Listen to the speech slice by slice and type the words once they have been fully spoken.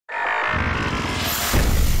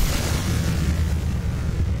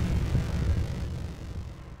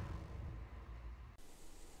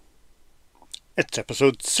It's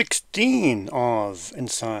episode 16 of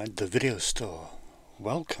Inside the Video Store.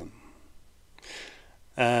 Welcome.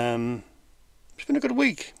 It's been a good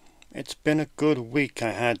week. I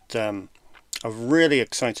had a really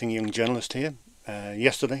exciting young journalist here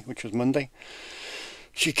yesterday, which was Monday.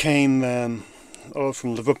 She came over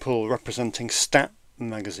from Liverpool representing Stat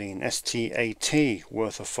magazine, STAT,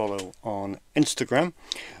 worth a follow on Instagram.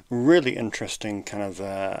 Really interesting kind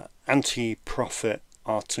of anti-profit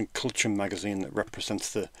arts and culture magazine that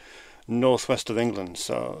represents the northwest of England.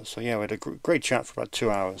 So yeah, we had a great chat for about 2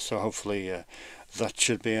 hours. So hopefully that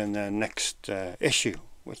should be in their next issue,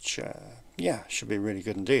 which yeah, should be really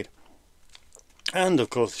good indeed. And of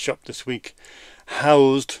course, the shop this week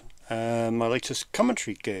housed my latest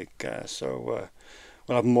commentary gig. So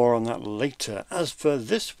we'll have more on that later. As for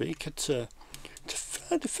this week, it's a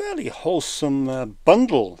fairly wholesome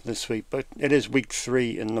bundle this week, but it is week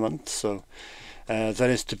 3 in the month, so that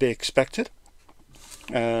is to be expected.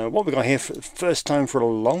 What we got here for the first time for a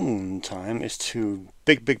long time is two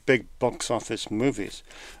big box office movies.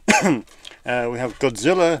 We have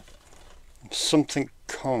Godzilla something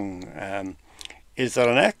Kong. Is that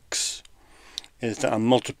an X? Is that a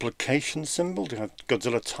multiplication symbol? Do you have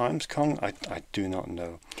Godzilla times Kong? I do not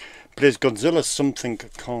know. But is Godzilla something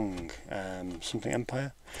Kong? Something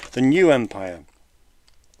Empire? The New Empire.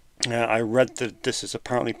 I read that this is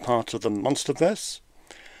apparently part of the Monsterverse.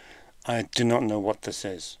 I do not know what this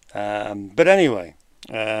is. But anyway,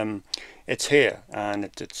 it's here and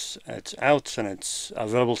it's out and it's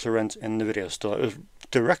available to rent in the video store. It was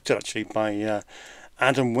directed actually by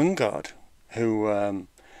Adam Wingard, who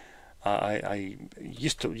I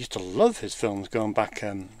used to love his films going back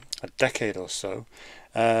a decade or so.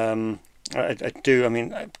 I do. I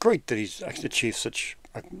mean, great that he's actually achieved such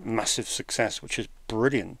a massive success, which is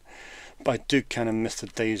brilliant. But I do kind of miss the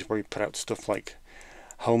days where he put out stuff like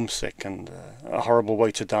Homesick and A Horrible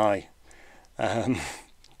Way to Die.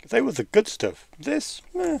 They were the good stuff. This,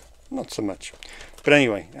 not so much. But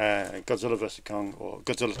anyway, Godzilla vs. Kong, or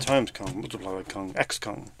Godzilla times Kong, multiplied by Kong, X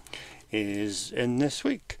Kong, is in this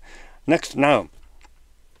week. Next, now,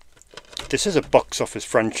 this is a box office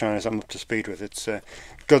franchise I'm up to speed with. It's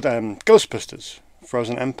Ghostbusters,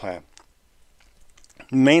 Frozen Empire.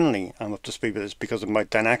 Mainly, I'm up to speed with this because of my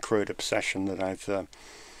Dan Aykroyd obsession that I've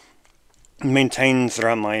maintained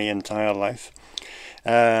throughout my entire life.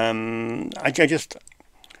 I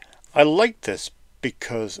like this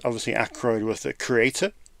because obviously Aykroyd was the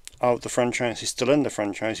creator of the franchise. He's still in the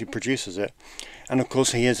franchise. He produces it, and of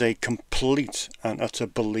course he is a complete and utter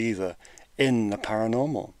believer in the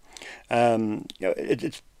paranormal.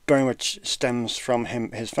 It very much stems from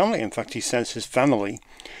his family. In fact, he says his family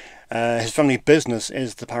business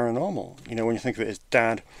is the paranormal. You know, when you think of it, his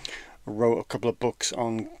dad wrote a couple of books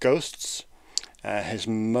on ghosts. His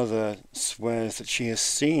mother swears that she has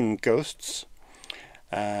seen ghosts.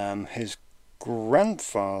 His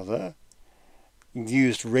grandfather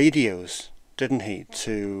used radios, didn't he,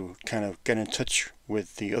 to kind of get in touch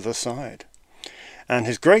with the other side. And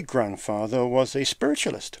his great-grandfather was a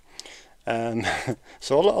spiritualist.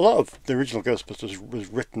 So a lot of the original Ghostbusters was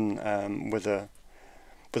written with a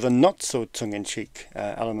not so tongue-in-cheek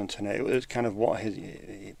element in it. It was kind of what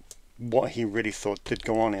he really thought did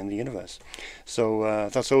go on in the universe. So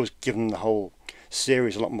that's always given the whole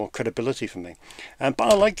series a lot more credibility for me. But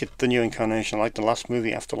I like it, the new incarnation. I like the last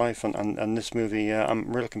movie, Afterlife, and this movie I'm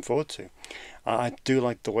really looking forward to. I do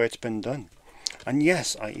like the way it's been done. And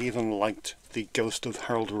yes, I even liked the ghost of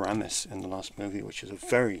Harold Ramis in the last movie, which is a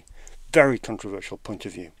very, very controversial point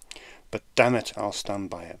of view. But damn it, I'll stand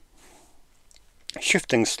by it.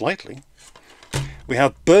 Shifting slightly, we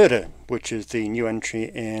have Birder, which is the new entry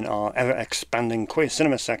in our ever-expanding queer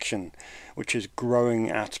cinema section, which is growing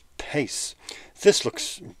at pace. This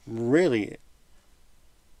looks really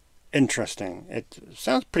interesting. It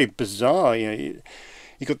sounds pretty bizarre. You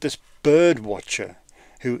got this bird watcher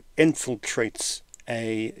who infiltrates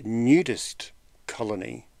a nudist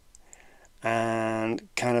colony and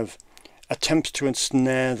kind of attempts to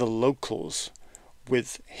ensnare the locals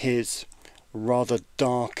with his rather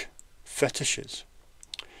dark fetishes.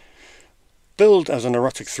 Billed as an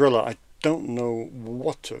erotic thriller, I don't know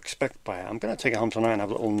what to expect by it. I'm going to take it home tonight and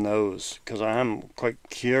have a little nose because I am quite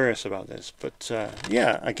curious about this. But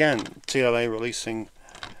yeah, again, TLA releasing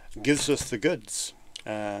gives us the goods.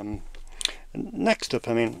 Next up,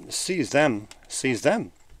 I mean, Seize Them.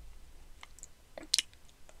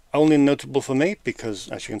 Only notable for me because,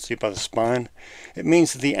 as you can see by the spine, it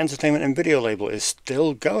means that the entertainment and video label is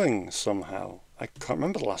still going somehow. I can't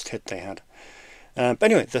remember the last hit they had. But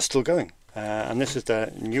anyway, they're still going. And this is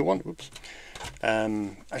the new one. Oops.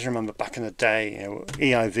 As you remember, back in the day,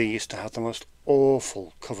 EIV used to have the most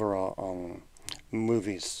awful cover art on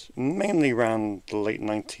movies, mainly around the late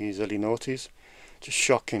 90s, early noughties. Just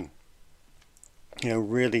shocking.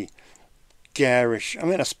 Really garish. I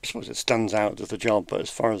mean, I suppose it stands out, does the job, but as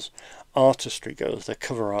far as artistry goes, their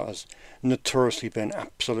cover art has notoriously been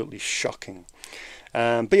absolutely shocking.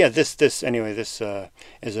 But yeah, this is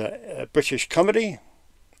a British comedy.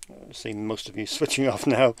 I see most of you switching off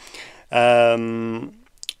now. And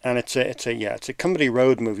it's a comedy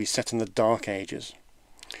road movie set in the Dark Ages,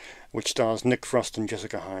 which stars Nick Frost and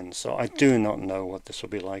Jessica Hines. So I do not know what this will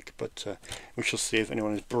be like, but we shall see if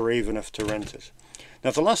anyone is brave enough to rent it. Now,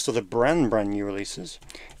 the last of the brand new releases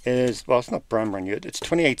is, well, it's not brand new, it's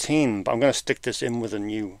 2018, but I'm going to stick this in with the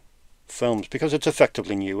new films because it's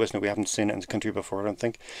effectively new, isn't it? We haven't seen it in the country before, I don't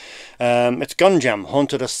think. It's Gunjam,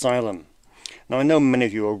 Haunted Asylum. Now, I know many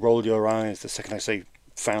of you will roll your eyes the second I say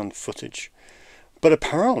found footage, but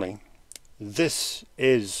apparently this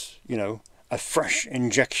is, a fresh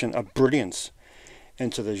injection of brilliance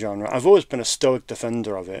into the genre. I've always been a stoic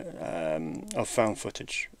defender of it, of found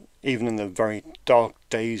footage, even in the very dark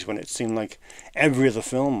days when it seemed like every other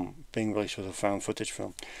film being released was a found footage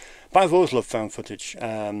film. But I've always loved found footage,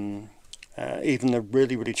 even the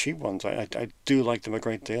really, really cheap ones. I do like them a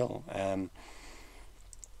great deal.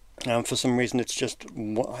 And for some reason, it's just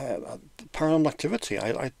Paranormal Activity.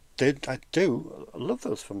 I do love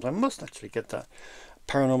those films. I must actually get that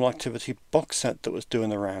Paranormal Activity box set that was doing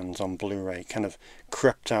the rounds on Blu-ray. Kind of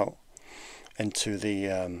crept out into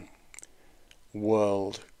the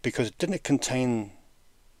world because didn't it contain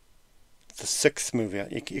the sixth movie?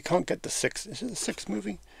 You can't get the sixth. Is it the sixth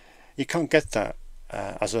movie? You can't get that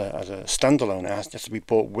as a standalone. It has to be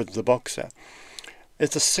bought with the box set. Is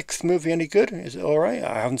the sixth movie any good? Is it all right?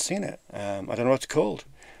 I haven't seen it. I don't know what it's called.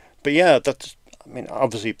 But yeah,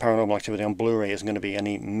 obviously Paranormal Activity on Blu-ray isn't going to be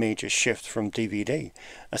any major shift from DVD.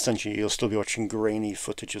 Essentially, you'll still be watching grainy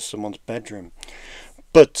footage of someone's bedroom.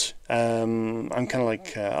 But I'm kind of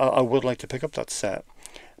like, I would like to pick up that set,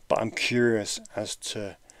 but I'm curious as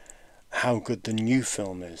to how good the new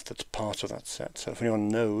film is that's part of that set. So if anyone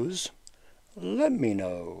knows, let me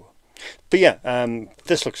know. But yeah,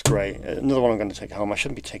 this looks great. Another one I'm going to take home. I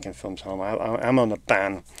shouldn't be taking films home. I'm on a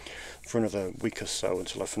ban for another week or so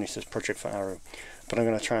until I finish this project for Arrow. But I'm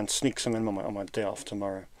going to try and sneak some in on my day off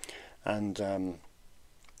tomorrow. And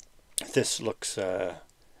this looks an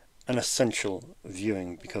essential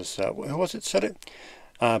viewing because, who was it said it?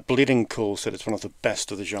 Bleeding Cool said it's one of the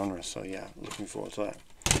best of the genre. So yeah, looking forward to that.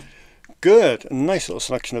 Good, a nice little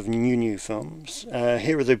selection of new films.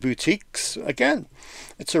 Here are the boutiques again.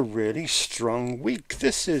 It's a really strong week.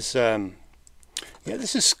 This is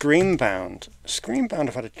this is Screenbound. Screenbound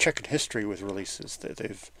have had a checkered history with releases.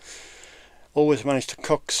 They've always managed to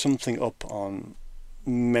cock something up on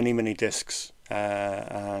many discs,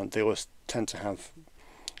 and they always tend to have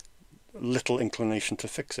little inclination to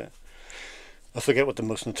fix it. I forget what the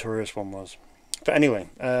most notorious one was. But anyway,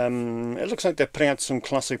 it looks like they're putting out some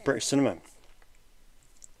classic British cinema.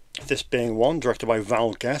 This being one, directed by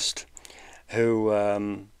Val Guest,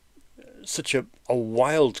 who such a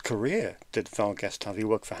wild career did Val Guest have. He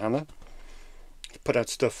worked for Hammer. He put out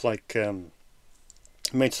stuff like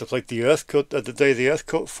made stuff like The Day the Earth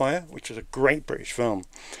Caught Fire, which was a great British film,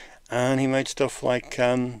 and he made stuff like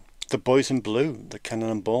The Boys in Blue, the Cannon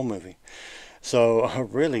and Ball movie. So a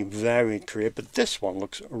really varied career, but this one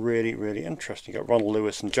looks really interesting. You got Ronald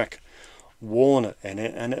Lewis and Jack Warner in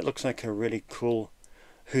it, and it looks like a really cool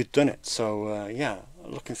whodunit. So yeah,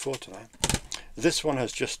 looking forward to that. This one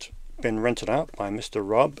has just been rented out by Mr.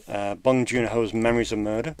 Rob, Bong Joon-ho's Memories of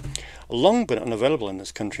Murder. Long been unavailable in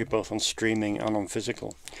this country, both on streaming and on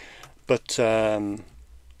physical. But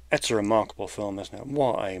it's a remarkable film, isn't it?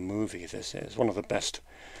 What a movie this is. One of the best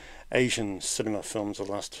Asian cinema films of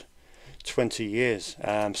the last 20 years.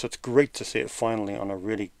 So it's great to see it finally on a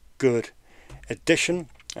really good edition,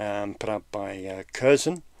 put out by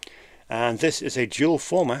Curzon. And this is a dual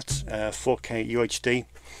format, 4K UHD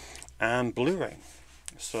and Blu-ray.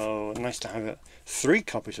 So nice to have 3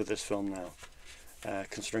 copies of this film now,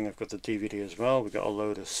 considering I've got the DVD as well. We've got a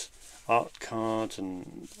load of art cards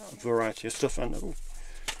and a variety of stuff,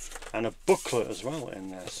 and a booklet as well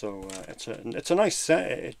in there. So it's a nice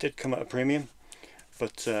set. It did come at a premium,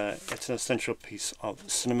 but it's an essential piece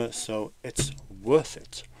of cinema, so it's worth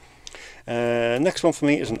it. Next one for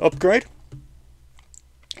me is an upgrade.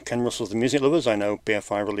 Ken Russell's The Music Lovers. I know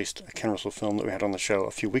BFI released a Ken Russell film that we had on the show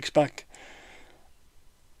a few weeks back.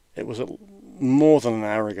 It was more than an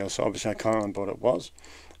hour ago, so obviously I can't remember what it was.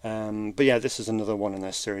 But yeah, this is another one in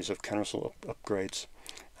their series of Ken Russell upgrades.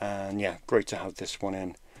 And yeah, great to have this one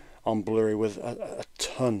in on Blu-ray with a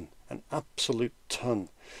ton, an absolute ton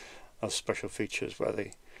of special features where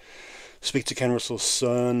they speak to Ken Russell's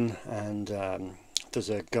son, and there's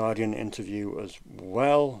a Guardian interview as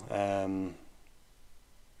well.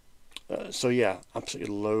 So yeah,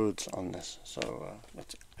 absolutely loads on this. So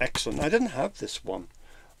that's excellent. I didn't have this one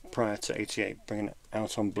prior to 88, bringing it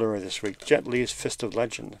out on Blu-ray this week. Jet Li's Fist of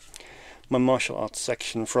Legend. My martial arts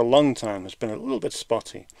section for a long time has been a little bit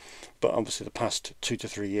spotty, but obviously the past 2 to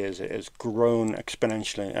 3 years it has grown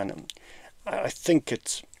exponentially, and I think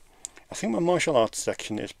my martial arts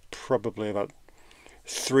section is probably about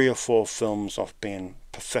 3 or 4 films off being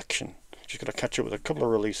perfection. Just got to catch up with a couple of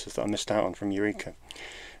releases that I missed out on from Eureka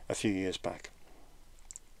a few years back.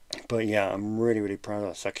 But yeah, I'm really proud of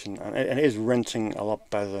that section, and it is renting a lot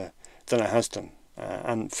better than it has done,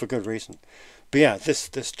 and for good reason. But yeah, this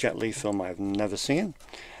Jet Li film I've never seen,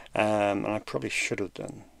 and I probably should have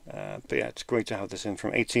done. But yeah, it's great to have this in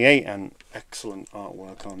from 88, and excellent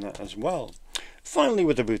artwork on that as well. Finally,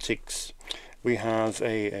 with the boutiques, we have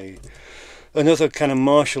another kind of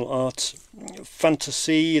martial arts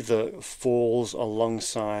fantasy that falls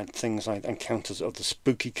alongside things like Encounters of the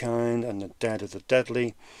Spooky Kind and The Dead of the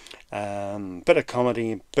Deadly. Bit of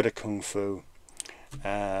comedy, bit of kung fu,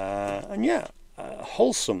 and yeah,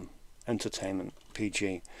 wholesome entertainment,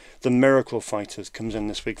 PG. The Miracle Fighters comes in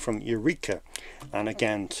this week from Eureka, and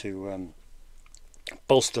again to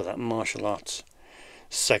bolster that martial arts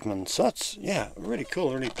segment. So that's, yeah, really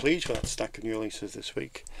cool. Really pleased with that stack of new releases this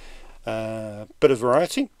week. Bit of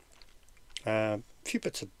variety. A few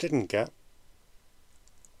bits I didn't get.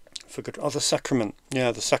 For good. Oh, The Sacrament.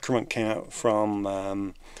 Yeah, The Sacrament came out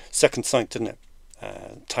from Second Sight, didn't it?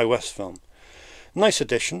 Ty West film. Nice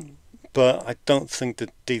addition, but I don't think the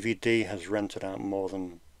DVD has rented out more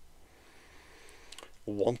than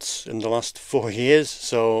once in the last 4 years,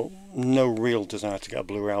 so no real desire to get a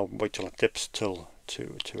Blu-ray. I'll wait till it dips to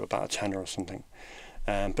about a tenner or something.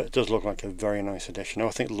 But it does look like a very nice addition. I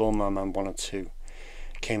think Lawnmower Man 1 or 2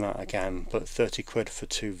 came out again, but 30 quid for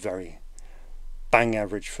 2 very bang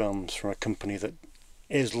average films from a company that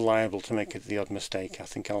is liable to make the odd mistake. I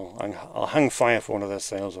think I'll hang fire for one of their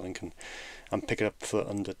sales, I think, and pick it up for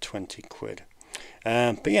under 20 quid.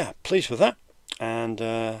 But yeah, pleased with that. And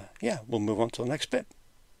yeah, we'll move on to the next bit.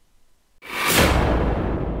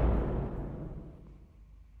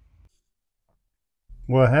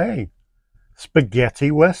 Well, hey,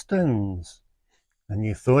 spaghetti westerns, and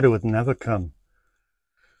you thought it would never come.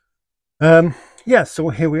 Yeah, so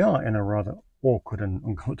here we are in a rather awkward and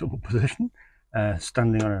uncomfortable position,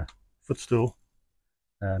 standing on a footstool,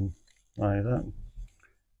 like that,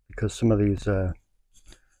 because some of these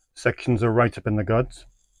sections are right up in the gods.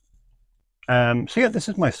 So yeah, this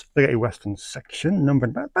is my spaghetti western section,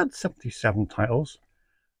 numbered about 77 titles.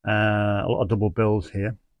 A lot of double bills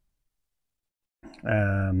here.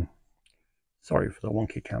 Sorry for the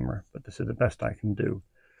wonky camera, but this is the best I can do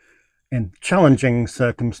in challenging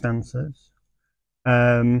circumstances.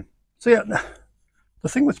 So yeah, the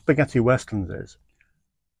thing with spaghetti westerns is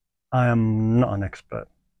I am not an expert.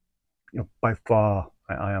 By far,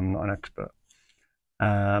 I am not an expert.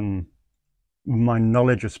 My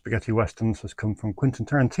knowledge of spaghetti westerns has come from Quentin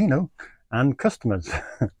Tarantino and customers.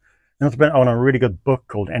 It's been on a really good book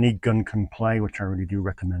called Any Gun Can Play, which I really do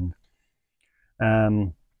recommend.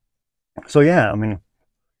 So yeah, I mean,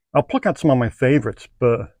 I'll pluck out some of my favorites,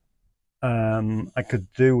 but I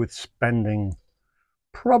could do with spending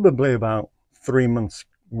probably about 3 months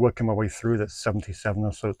working my way through the 77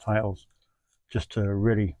 or so titles, just to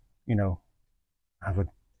really, have a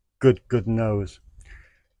good nose.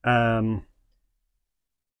 So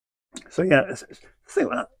yeah,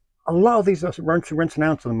 a lot of these are renting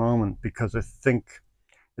out at the moment because I think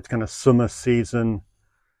it's kind of summer season,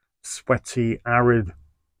 sweaty, arid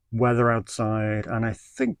weather outside, and I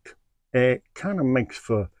think it kind of makes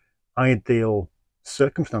for ideal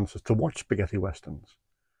circumstances to watch spaghetti westerns.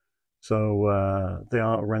 So they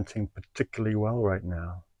are renting particularly well right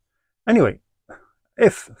now. Anyway,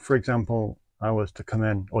 if, for example, I was to come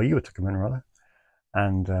in, or you were to come in rather,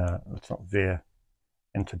 and let's not veer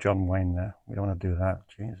into John Wayne there. We don't want to do that,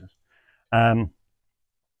 Jesus.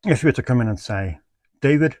 If you were to come in and say,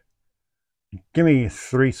 David, give me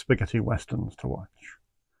 3 spaghetti westerns to watch.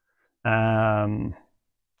 I'd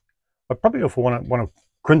probably go for one of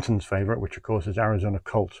Quentin's favorite, which of course is Arizona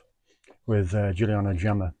Cult with Juliana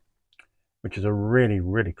Gemma, which is a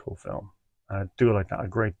really cool film. I do like that a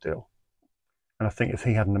great deal. And I think if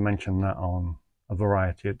he hadn't mentioned that on a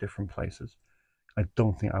variety of different places, I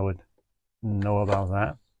don't think I would know about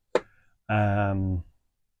that.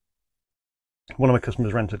 One of my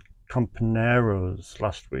customers rented Companeros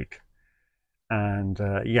last week, and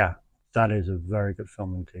yeah, that is a very good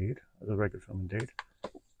film indeed. It's a very good film indeed.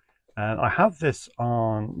 I have this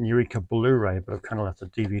on Eureka Blu-ray, but I've kind of left the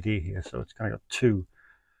DVD here, so it's kind of got two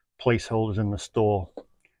placeholders in the store.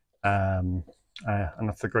 And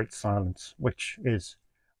that's The Great Silence, which is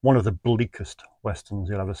one of the bleakest westerns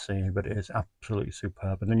you'll ever see, but it is absolutely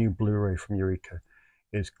superb. And the new Blu-ray from Eureka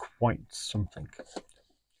is quite something.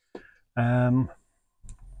 What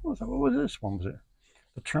was this one? Was it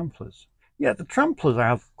The Tramplers? Yeah, The Tramplers I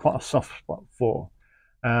have quite a soft spot for.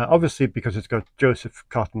 Obviously because it's got Joseph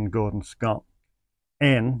Cotton, Gordon Scott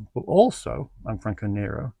in, but also, and Franco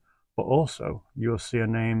Nero, but also you'll see a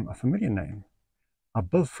familiar name,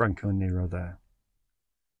 above Franco Nero there.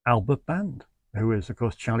 Albert Band, who is, of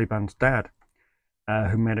course, Charlie Band's dad,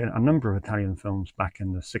 who made a number of Italian films back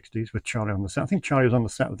in the 60s with Charlie on the set. I think Charlie was on the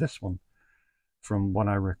set of this one, from what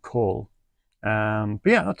I recall. But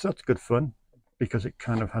yeah, that's good fun, because it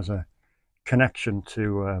kind of has a connection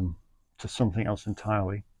to something else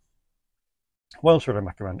entirely. What else would I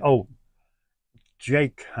recommend? Oh,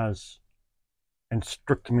 Jake has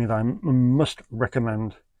instructed me that I must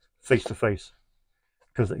recommend Face to Face,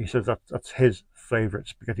 because he says that's his favourite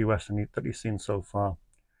spaghetti western that he's seen so far.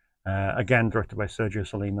 Again, directed by Sergio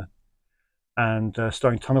Solima, and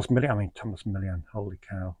starring Thomas Millian. I mean, Thomas Millian, holy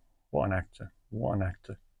cow, what an actor, what an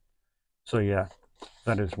actor. So yeah,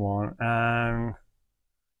 that is one. And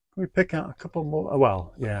can we pick out a couple more? Oh,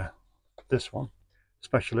 well, yeah, this one,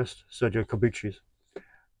 Specialist, Sergio Corbucci's.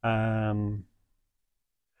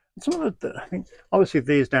 Some of the, I think, obviously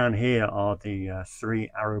these down here are the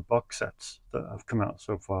 3 Arrow box sets that have come out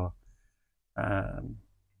so far. And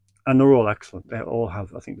they're all excellent. They all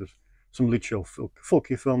have, I think there's some Lucio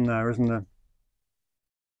Fulci film there, isn't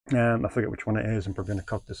there? I forget which one it is. I'm probably going to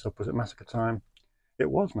cut this up. Was it Massacre Time?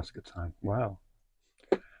 It was Massacre Time. Wow.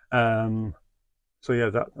 So yeah,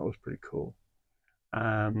 that was pretty cool.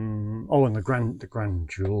 Oh, and the Grand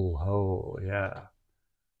Jewel. Oh yeah.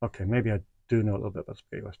 Okay, maybe I do know a little bit about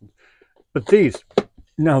spaghetti westerns, but these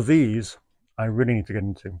I really need to get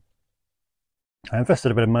into. I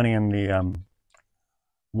invested a bit of money in the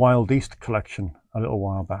Wild East collection a little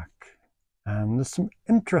while back, and there's some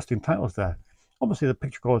interesting titles there. Obviously the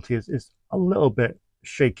picture quality is a little bit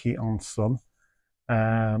shaky on some,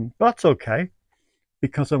 but that's okay,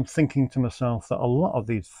 because I'm thinking to myself that a lot of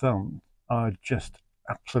these films are just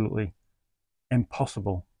absolutely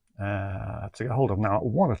impossible to get hold of. Now,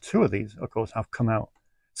 1 or 2 of these, of course, have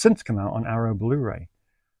since come out on Arrow Blu-ray,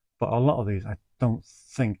 but a lot of these I don't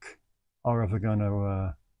think are ever going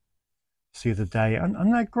to see the day,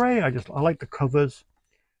 and they're great. I like the covers.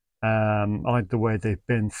 I like the way they've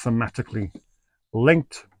been thematically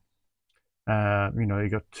linked. You know, you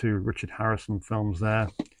got 2 Richard Harrison films there.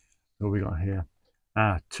 What we got here?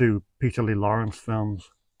 2 Peter Lee Lawrence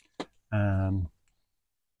films.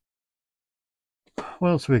 What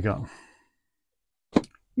else we got?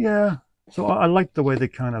 Yeah, so I like the way they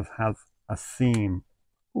kind of have a theme.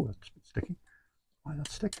 Oh, that's a bit sticky. Why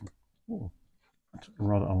that's sticking? Oh, that's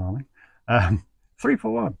rather alarming. 3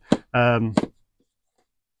 for 1.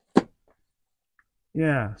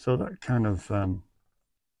 Yeah, so that kind of oh,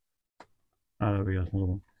 there we go,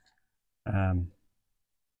 another one.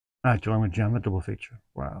 Join with Jam, a double feature.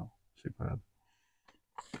 Wow, superb.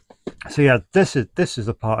 So yeah, this is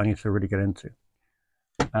the part I need to really get into.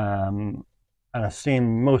 And I've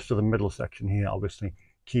seen most of the middle section here, obviously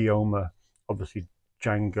Keoma, obviously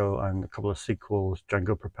Django, and a couple of sequels,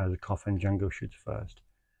 Django Prepares a Coffin, Django Shoots First,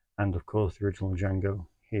 and of course the original Django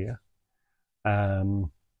here.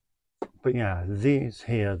 But yeah, these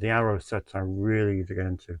here, the Arrow sets, I really need to get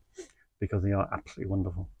into, because they are absolutely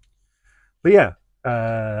wonderful. But yeah,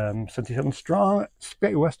 77 strong,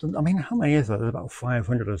 spaghetti western. I mean, how many is there? There's about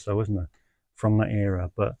 500 or so, isn't there, from that era?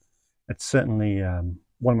 But it's certainly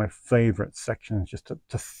one of my favorite sections just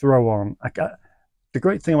to throw on. The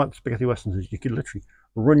great thing about spaghetti westerns is you could literally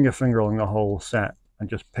run your finger along the whole set and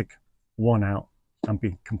just pick one out and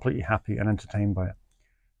be completely happy and entertained by it.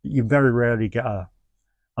 You very rarely get a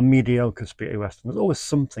mediocre spaghetti western. There's always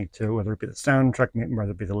something to it, whether it be the soundtrack,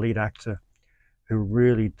 whether it be the lead actor, who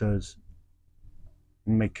really does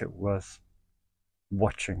make it worth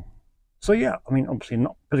watching. So yeah, I mean, obviously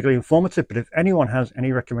not particularly informative, but if anyone has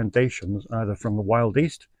any recommendations, either from the Wild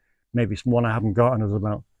East, maybe one I haven't gotten, is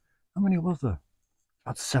about, how many was there?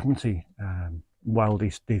 About 70 Wild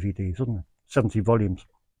East DVDs, wasn't it? 70 volumes.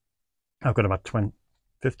 I've got about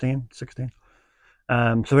 15, 16.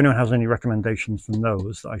 So if anyone has any recommendations from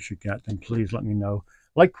those that I should get, then please let me know.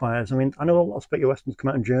 Likewise, I mean, I know a lot of spaghetti westerns come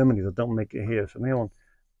out in Germany that don't make it here, so if anyone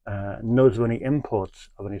knows of any imports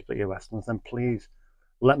of any spaghetti westerns, then please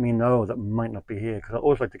let me know that might not be here, because I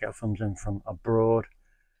always like to get films in from abroad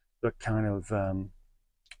that kind of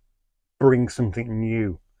bring something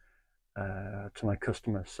new to my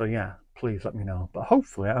customers. So yeah, please let me know. But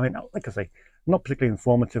hopefully, I mean, like I say, not particularly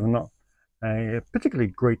informative and not a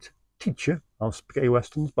particularly great teacher of spaghetti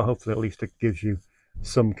westerns, but hopefully at least it gives you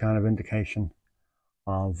some kind of indication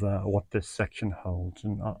of what this section holds.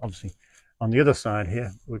 And obviously, on the other side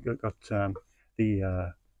here, we've got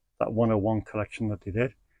the that 101 collection that they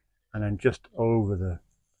did, and then just over the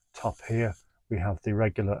top here, we have the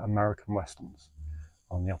regular American westerns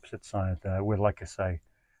on the opposite side there, with, like I say,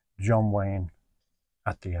 John Wayne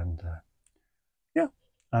at the end there. Yeah,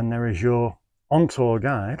 and there is your on-tour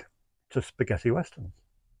guide to spaghetti westerns.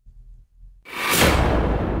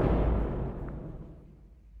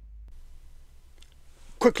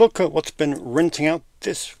 Quick look at what's been renting out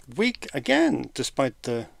this week again, despite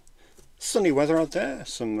the sunny weather out there.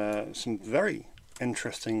 Some very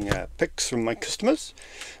interesting picks from my customers,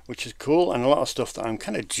 which is cool, and a lot of stuff that I'm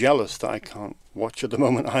kind of jealous that I can't watch at the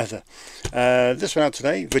moment either. This one out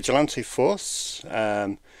today, Vigilante Force,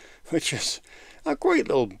 which is a great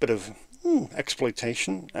little bit of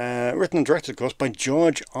exploitation, written and directed, of course, by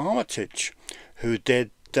George Armitage, who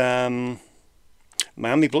did Miami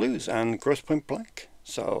Blues and Grosse Pointe Blank.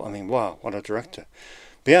 So, I mean, wow, what a director.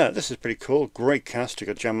 But yeah, this is pretty cool. Great cast. You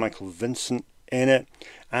got Jan Michael Vincent in it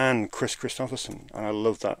and Chris Christopherson. And I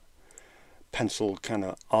love that penciled kind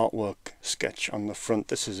of artwork sketch on the front.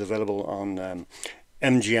 This is available on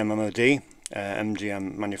MGM MOD,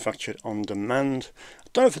 MGM Manufactured on Demand. I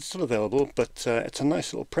don't know if it's still available, but it's a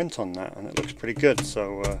nice little print on that and it looks pretty good.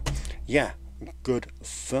 So, yeah, good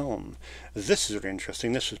film. This is really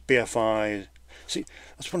interesting. This was BFI. See,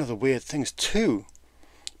 that's one of the weird things too.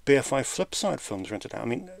 BFI Flipside films rented out. I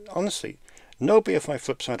mean, honestly, no BFI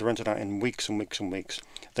Flipside rented out in weeks and weeks and weeks.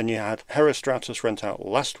 Then you had Herostratus rent out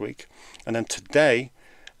last week, and then today,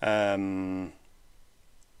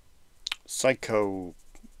 Psycho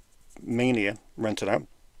Mania rented out,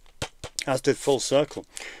 as did Full Circle,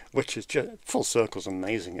 which is just, Full Circle's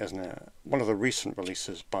amazing, isn't it? One of the recent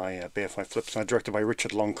releases by BFI Flipside, directed by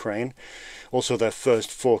Richard Long Crane. Also their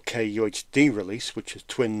first 4K UHD release, which is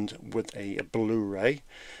twinned with a Blu-ray.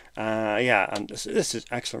 Yeah, and this is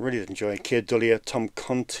excellent. Really did enjoy it. Keir Dullea, Tom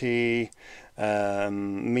Conti,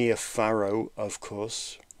 Mia Farrow, of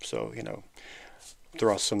course. So, you know,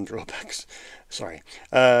 there are some drawbacks. Sorry.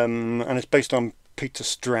 And it's based on Peter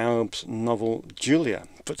Straub's novel Julia.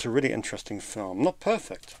 But it's a really interesting film. Not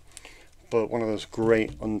perfect, but one of those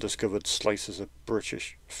great undiscovered slices of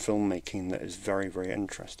British filmmaking that is very, very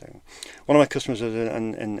interesting. One of my customers was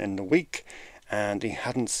in the week, and he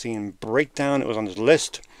hadn't seen Breakdown. It was on his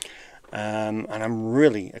list, and I'm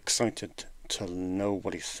really excited to know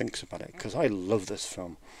what he thinks about it, because I love this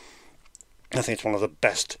film. I think it's one of the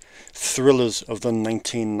best thrillers of the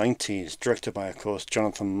 1990s, directed by, of course,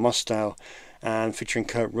 Jonathan Mostow, and featuring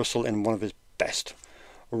Kurt Russell in one of his best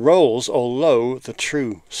roles, although the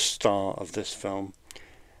true star of this film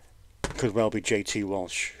could well be J.T.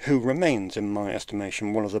 Walsh, who remains, in my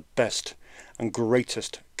estimation, one of the best and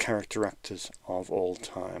greatest character actors of all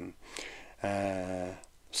time.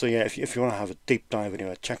 So yeah, if you want to have a deep dive into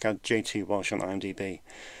it, check out J.T. Walsh on IMDb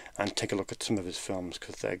and take a look at some of his films,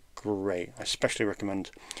 because they're great. I especially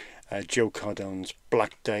recommend Joe Cardone's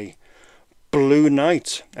Black Day, Blue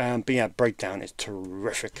Night. But yeah, Breakdown is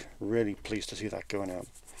terrific. Really pleased to see that going out.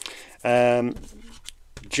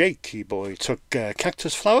 Jakey Boy took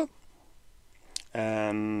Cactus Flower,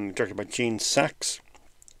 directed by Gene Sachs.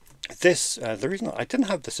 This, the reason I didn't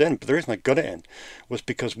have this in, but the reason I got it in was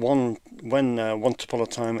because when Once Upon a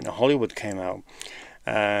Time in Hollywood came out,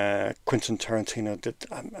 Quentin Tarantino did,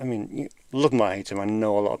 I mean, love him or hate him, I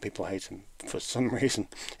know a lot of people hate him for some reason.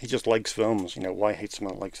 He just likes films, you know, why hate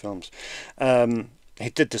someone that likes films? He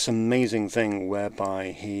did this amazing thing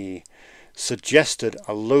whereby he suggested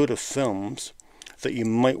a load of films that you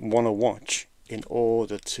might want to watch in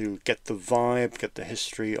order to get the vibe, get the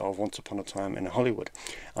history of Once Upon a Time in Hollywood.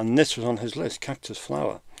 And this was on his list, Cactus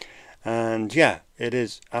Flower. And yeah, it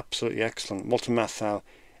is absolutely excellent. Walter Matthau,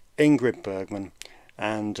 Ingrid Bergman,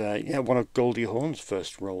 and yeah, one of Goldie Hawn's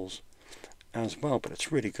first roles as well. But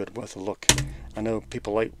it's really good, worth a look. I know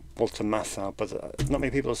people like Walter Matthau, but not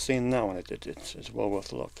many people have seen that one. It's well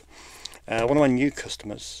worth a look. One of my new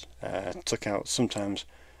customers took out Sometimes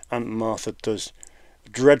Aunt Martha Does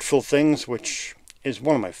Dreadful Things, which is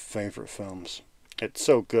one of my favourite films. It's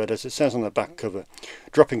so good, as it says on the back cover,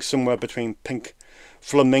 dropping somewhere between Pink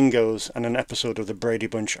Flamingos and an episode of the Brady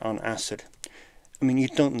Bunch on acid. I mean, you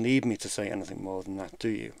don't need me to say anything more than that, do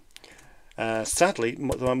you? Sadly,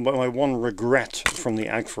 my one regret from the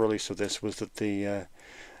AGFA release of this was that the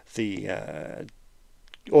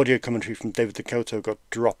audio commentary from David Dakota got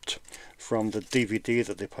dropped from the DVD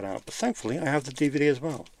that they put out. But thankfully, I have the DVD as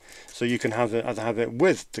well. So you can have it, either have it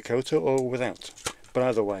with Dakota or without. But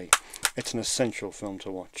either way, it's an essential film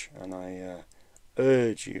to watch, and I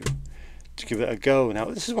urge you to give it a go. Now,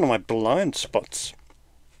 this is one of my blind spots.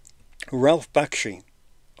 Ralph Bakshi,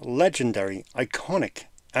 legendary, iconic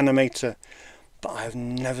animator, but I've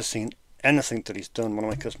never seen anything that he's done. One of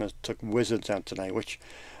my customers took Wizards out today, which,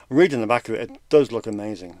 reading the back of it, it does look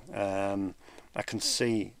amazing. I can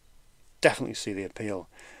definitely see the appeal.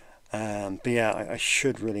 But yeah, I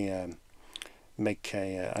should really make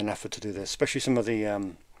an effort to do this, especially some of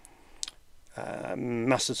the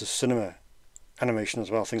Masters of Cinema animation as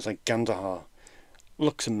well. Things like Gandahar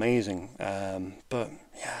looks amazing, but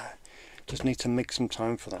yeah, just need to make some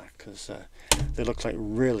time for that, because they look like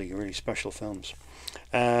really, really special films.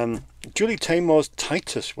 Julie Taymor's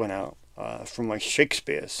Titus went out from my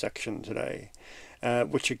Shakespeare section today,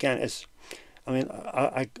 which again is, I mean,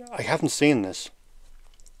 I haven't seen this.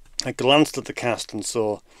 I glanced at the cast and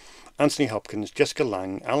saw Anthony Hopkins, Jessica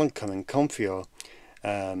Lange, Alan Cumming, Colm Feore,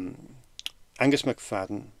 Angus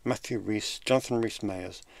McFadden, Matthew Rhys, Jonathan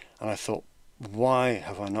Rhys-Meyers, and I thought, why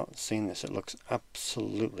have I not seen this? It looks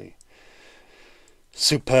absolutely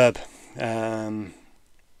superb. In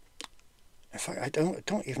fact, I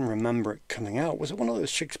don't even remember it coming out. Was it one of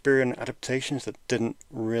those Shakespearean adaptations that didn't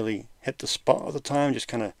really hit the spot at the time, just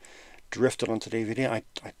kind of drifted onto DVD? I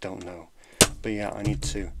don't know. But yeah, I need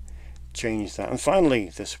to change that. And finally,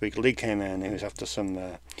 this week, Lee came in. He was after some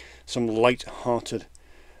light-hearted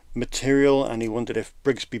material, and he wondered if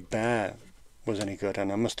Brigsby Bear was any good.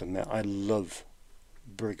 And I must admit, I love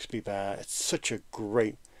Brigsby Bear. It's such a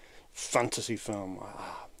great fantasy film.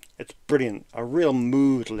 It's brilliant, a real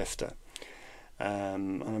mood lifter,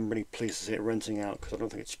 and I'm really pleased to see it renting out, because I don't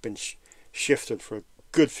think it's been shifted for a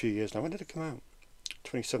good few years now. When did it come out?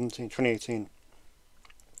 2017, 2018.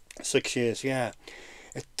 6 years. Yeah,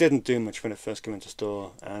 it didn't do much when it first came into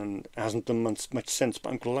store, and hasn't done much since, but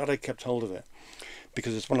I'm glad I kept hold of it,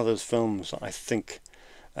 because it's one of those films that I think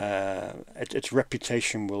its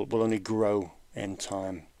reputation will only grow in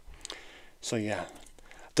time. So yeah,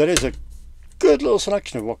 that is a good little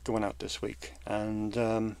selection of what going out this week,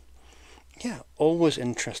 and yeah, always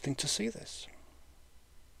interesting to see this.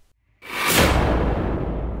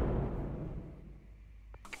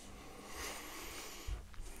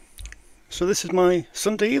 So this is my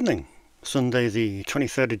Sunday evening, Sunday the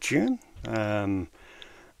 23rd of June. I'm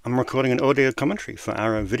recording an audio commentary for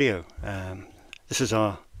Arrow Video. This is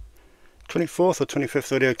our 24th or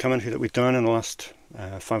 25th audio commentary that we've done in the last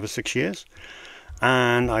 5 or 6 years.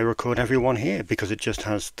 And I record everyone here because it just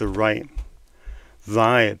has the right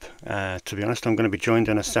vibe. To be honest, I'm going to be joined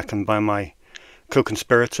in a second by my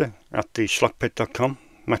co-conspirator at the schlockpit.com,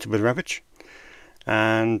 Matty Budrevich.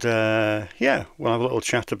 And yeah, we'll have a little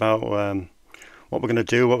chat about what we're going to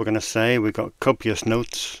do, what we're going to say. We've got copious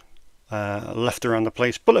notes left around the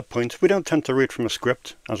place, bullet points. We don't tend to read from a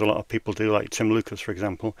script, as a lot of people do, like Tim Lucas, for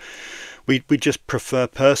example. We just prefer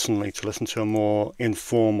personally to listen to a more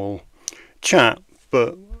informal chat,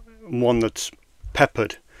 but one that's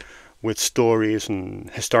peppered with stories and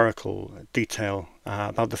historical detail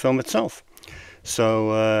about the film itself.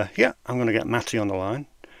 So yeah, I'm going to get Matty on the line,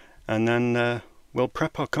 and then we'll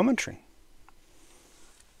prep our commentary.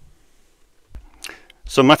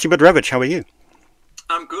 So Matty Budrevich, how are you?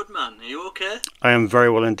 I'm good, man. Are you okay? I am very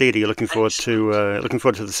well indeed. Are you looking forward to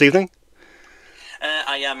this evening?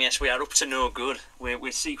 I am. Yes, we are up to no good.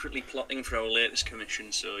 We're secretly plotting for our latest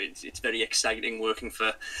commission, so it's very exciting working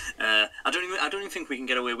for. I don't even think we can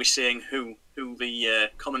get away with saying who the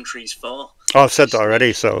commentary's for. Oh, I've said that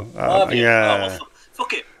already. So yeah. Oh, well,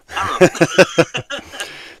 fuck it. Arrow.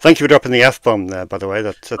 Thank you for dropping the F-bomb there, by the way.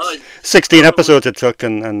 That's 16 episodes it took,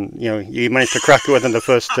 and you know, you managed to crack it within the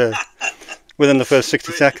first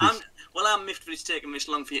 60 seconds. I'm miffed that it's taken this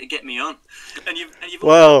long for you to get me on, and you've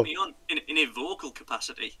got me on in a vocal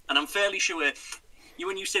capacity, and I'm fairly sure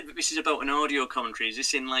when you said that this is about an audio commentary, is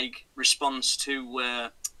this in like response to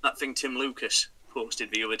that thing Tim Lucas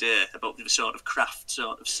posted the other day about the sort of craft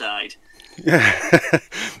sort of side?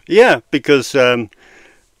 Yeah, because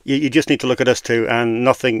you just need to look at us two, and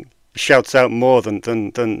nothing shouts out more than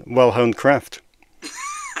well-honed craft.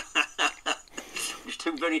 Just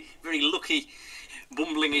two very, very lucky,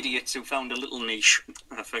 bumbling idiots who found a little niche,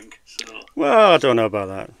 I think. So. Well, I don't know about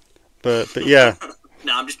that, but yeah.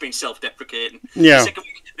 No, I'm just being self-deprecating. Yeah.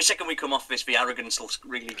 The second we come off this, the arrogance will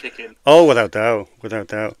really kick in. Oh, without doubt.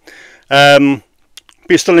 But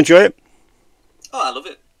you still enjoy it? Oh, I love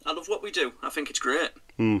it. I love what we do. I think it's great.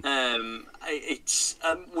 We're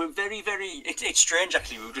very, very. It's strange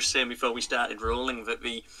actually. We were just saying before we started rolling that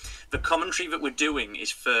the commentary that we're doing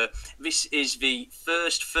is the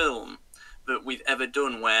first film that we've ever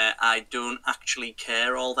done where I don't actually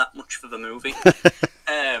care all that much for the movie.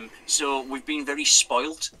 So we've been very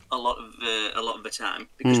spoilt a lot of the time,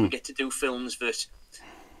 because we get to do films that,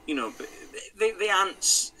 you know, they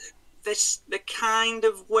aren't. They're kind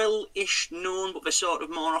of well-ish known, but they're sort of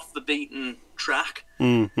more off the beaten track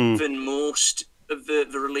than most of the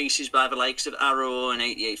releases by the likes of Arrow and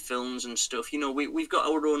 88 Films and stuff. You know, we've got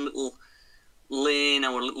our own little lane,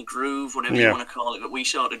 our little groove, whatever you want to call it, that we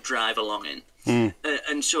sort of drive along in.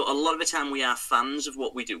 And so a lot of the time we are fans of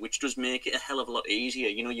what we do, which does make it a hell of a lot easier.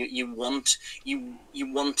 You know, you want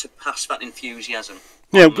to pass that enthusiasm.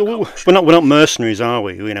 Yeah, we're not mercenaries, are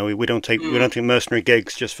we? You know, we don't take mercenary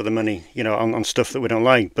gigs just for the money, you know, on stuff that we don't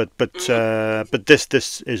like. But this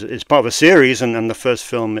is part of a series, and the first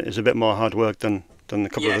film is a bit more hard work than a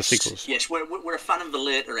couple of the sequels. Yes, we're a fan of the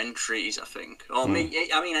later entries, I think. Or me,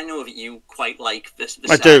 I mean, I know that you quite like the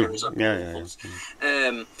I do. Yeah.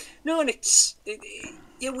 No, and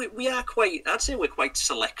we are quite. I'd say we're quite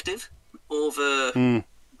selective over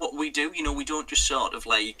what we do. You know, we don't just sort of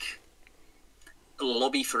like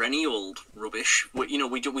lobby for any old rubbish. We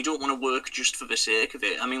don't want to work just for the sake of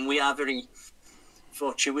it. I mean, we are very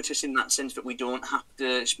fortuitous in that sense that we don't have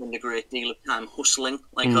to spend a great deal of time hustling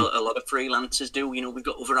like a lot of freelancers do. You know, we've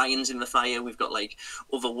got other irons in the fire, we've got like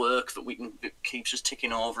other work that keeps us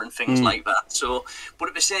ticking over and things like that. So, but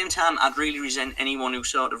at the same time, I'd really resent anyone who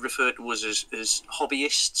sort of referred to us as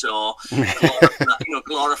hobbyists or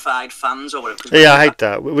glorified fans or whatever. Yeah, I hate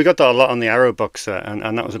that. We got that a lot on the Arrow box set,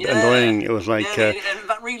 and that was a bit annoying. It was like and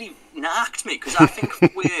that really narked me, because I think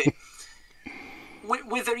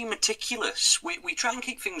we're very meticulous. We try and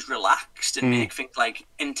keep things relaxed and make things like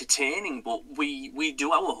entertaining, but we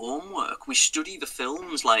do our homework. We study the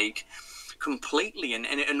films like completely, and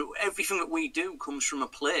everything that we do comes from a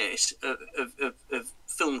place of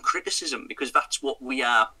film criticism, because that's what we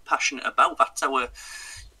are passionate about. That's our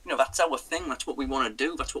thing. That's what we want to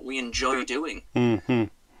do. That's what we enjoy doing.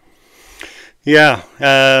 Yeah.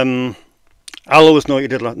 I'll always know what you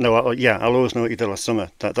did. I'll always know what you did last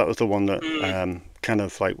summer. That was the one that kind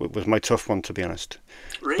of like was my tough one, to be honest.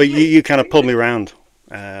 Really? But you kind of pulled me around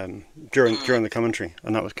during the commentary,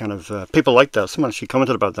 and that was kind of people liked that. Someone actually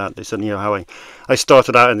commented about that. They said, you know, how I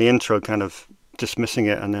started out in the intro kind of dismissing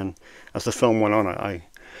it, and then as the film went on, I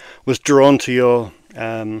was drawn to your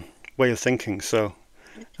way of thinking. So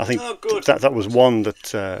I think that was one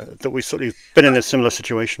that we sort of been in a similar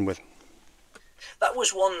situation with. That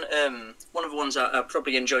was one of the ones I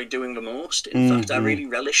probably enjoyed doing the most. In fact, I really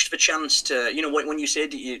relished the chance to, you know, when you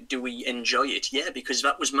said, do we enjoy it? Yeah, because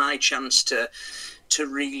that was my chance to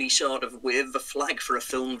really sort of wave the flag for a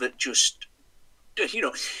film that just, you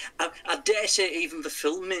know, I dare say even the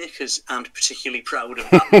filmmakers aren't particularly proud of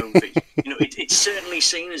that movie. You know, it's certainly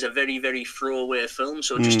seen as a very, very throwaway film.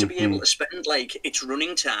 So just to be able to spend like its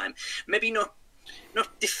running time, maybe not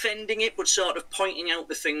defending it, but sort of pointing out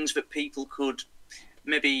the things that people could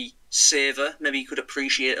maybe savour, maybe could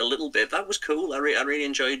appreciate a little bit. That was cool. I really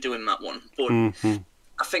enjoyed doing that one. But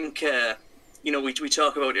I think, you know, we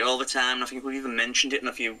talk about it all the time, and I think we even mentioned it in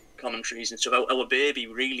a few commentaries and stuff. Our baby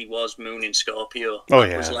really was Moon in Scorpio.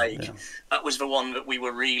 That was the one that we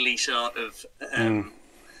were really sort of,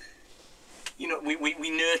 you know, we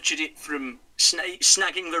nurtured it from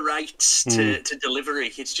snagging the rights to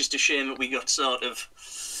delivery. It's just a shame that we got sort of,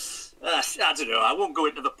 I don't know, I won't go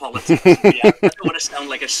into the politics. I don't want to sound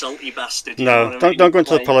like a salty bastard. No, don't go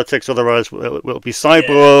into the politics, otherwise we'll be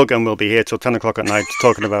cyborg and we'll be here till 10 o'clock at night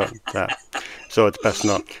talking about that. So it's best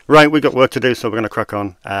not. Right, we've got work to do, so we're going to crack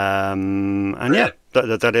on. And yeah,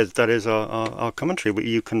 that is our commentary.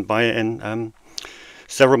 You can buy it in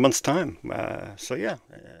several months' time. So yeah.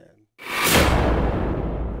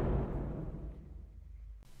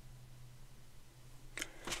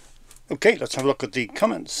 Okay, let's have a look at the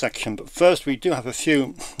comments section. But first, we do have a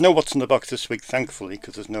few. No what's in the box this week, thankfully,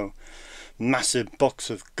 because there's no massive box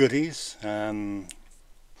of goodies.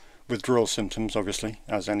 Withdrawal symptoms, obviously,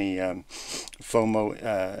 as any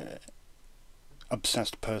FOMO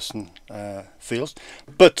obsessed person feels.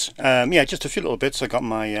 But yeah, just a few little bits. I got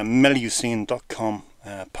my melusine.com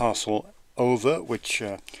parcel over, which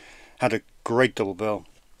had a great double bill.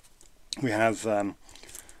 We have, as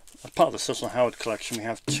part of the Cecil Howard collection, we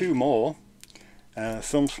have two more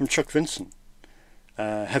films from Chuck Vincent,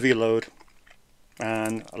 Heavy Load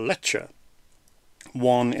and Lecture.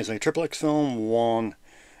 One is a XXX film, one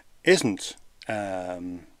isn't.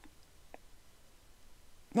 No,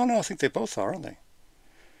 I think they both are, aren't they?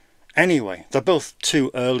 Anyway, they're both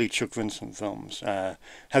two early Chuck Vincent films.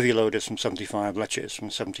 Heavy Load is from 75, Lecture is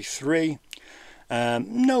from 73.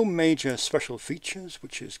 No major special features,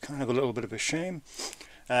 which is kind of a little bit of a shame.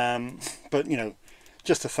 But, you know,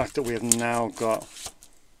 just the fact that we have now got...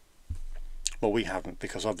 Well, we haven't,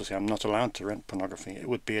 because obviously I'm not allowed to rent pornography. It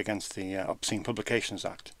would be against the Obscene Publications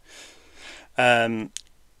Act.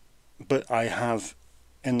 But I have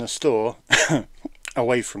in the store,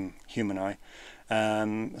 away from Human Eye,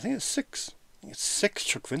 I think it's six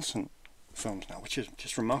Chuck Vincent films now, which is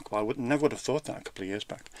just remarkable. I never would have thought that a couple of years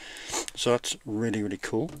back. So that's really, really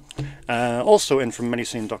cool. Also in from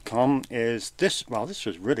Medicine.com is this. Well, this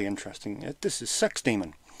was really interesting. This is Sex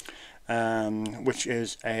Demon, which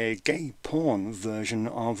is a gay porn version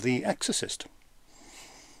of The Exorcist.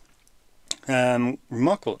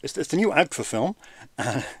 Remarkable. It's the new AGFA film.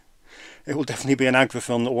 It will definitely be an AGFA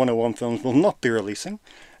film that 101 Films will not be releasing,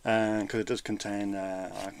 because it does contain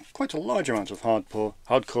quite a large amount of hardcore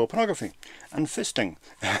pornography and fisting.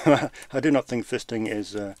 I do not think fisting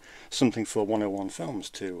is something for 101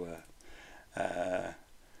 Films to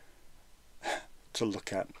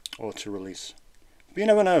look at or to release. But you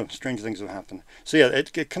never know, strange things have happened. So yeah,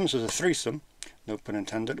 it comes as a threesome, no pun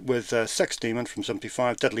intended, with Sex Demon from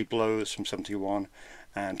 75, Deadly Blows from 71,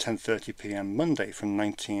 and 10:30 p.m. Monday from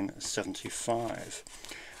 1975.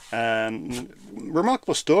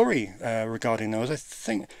 Remarkable story regarding those. I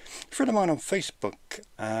think a friend of mine on Facebook,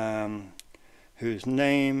 whose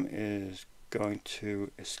name is going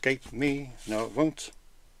to escape me. No, it won't.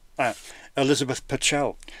 Elizabeth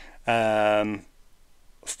Pachel.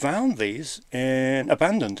 Found these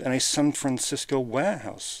abandoned in a San Francisco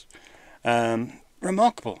warehouse.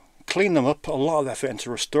 Remarkable. Cleaned them up, a lot of effort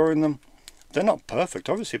into restoring them. They're not perfect,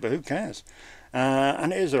 obviously, but who cares?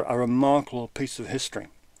 And it is a remarkable piece of history.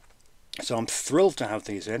 So I'm thrilled to have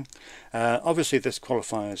these in. Obviously, this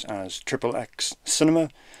qualifies as XXX cinema.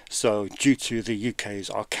 So due to the UK's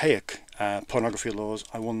archaic pornography laws,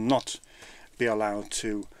 I will not be allowed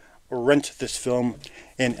to rent this film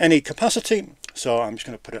in any capacity. So I'm just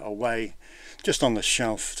going to put it away, just on the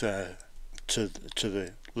shelf to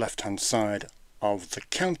the left-hand side of the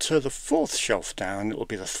counter, the fourth shelf down. It will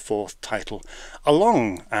be the fourth title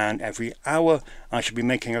along, and every hour I should be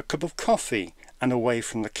making a cup of coffee and away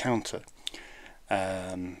from the counter.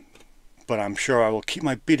 But I'm sure I will keep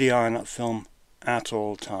my beady eye on that film at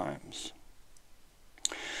all times.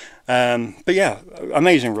 But yeah,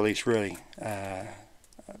 amazing release, really.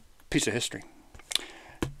 Piece of history.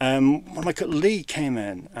 When my colleague Lee came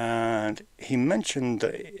in, and he mentioned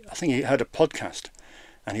that I think he heard a podcast,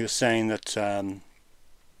 and he was saying that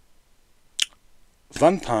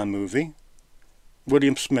vampire movie,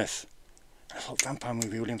 William Smith. I thought, vampire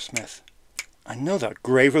movie, William Smith. I know that,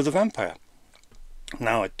 Grave of the Vampire.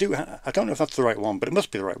 Now I don't know if that's the right one, but it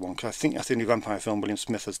must be the right one, because I think that's the only vampire film William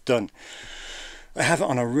Smith has done. I have it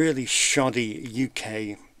on a really shoddy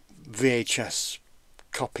UK VHS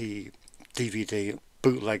copy DVD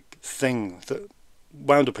bootleg thing that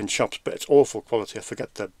wound up in shops, but it's awful quality. I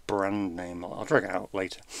forget the brand name. I'll drag it out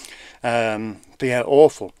later. But yeah,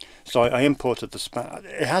 awful. So I imported the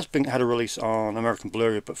it has had a release on American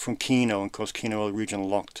Blu-ray, but from Kino, and of course Kino are region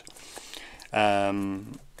locked. But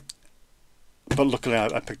luckily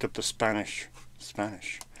I picked up the Spanish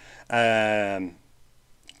DVD,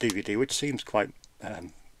 which seems quite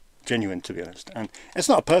genuine, to be honest. And it's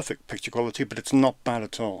not a perfect picture quality, but it's not bad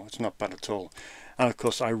at all. It's not bad at all. And of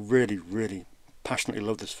course I really, really passionately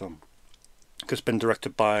love this film, because it's been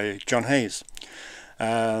directed by John Hayes,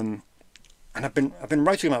 and I've been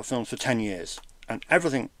writing about films for 10 years, and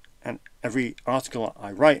everything and every article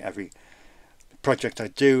I write, every project I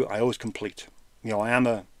do, I always complete. You know,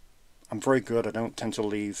 I'm very good. I don't tend to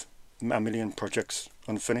leave a million projects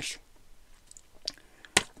unfinished.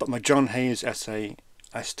 But my John Hayes essay,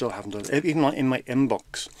 I still haven't done it. Even in my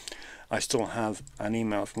inbox, I still have an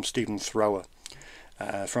email from Stephen Thrower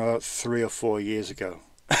from about 3 or 4 years ago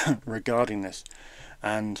regarding this.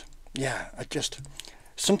 And yeah,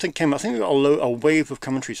 something came. I think we got a wave of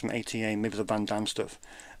commentaries from ATA, maybe the Van Damme stuff,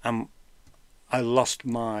 and I lost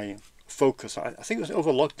my focus. I think it was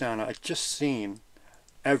over lockdown. I'd just seen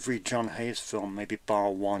every John Hayes film, maybe bar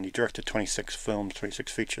one. He directed 26 films,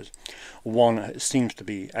 26 features. One seems to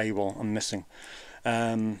be AWOL and missing.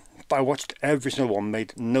 But I watched every single one,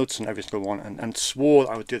 made notes on every single one, and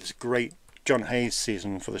swore I would do this great John Hayes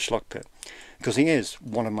season for the Schlock Pit, because he is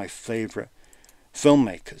one of my favourite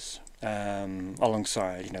filmmakers,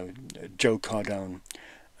 alongside, you know, Joe Cardone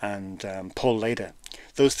and Paul Leder.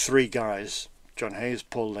 Those three guys, John Hayes,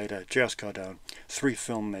 Paul Leder, J.S. Cardone, three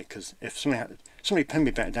filmmakers. If somebody pinned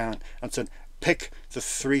me back down and said, pick the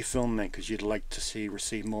three filmmakers you'd like to see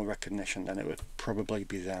receive more recognition, then it would probably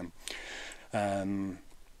be them. And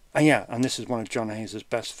yeah, and this is one of John Hayes'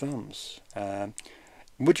 best films.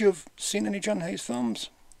 Would you have seen any John Hayes films?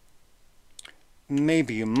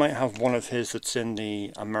 maybe you might have one of his that's in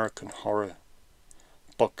the American Horror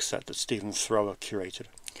box set that Stephen Thrower curated.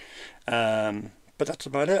 But that's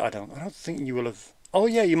about it. I don't think you will have. Oh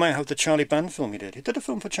yeah, you might have the Charlie Band film he did. He did a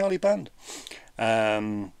film for Charlie Band.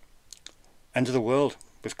 End of the World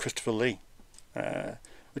with Christopher Lee,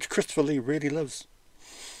 which Christopher Lee really loves.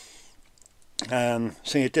 So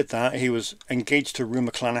he did that. He was engaged to Rue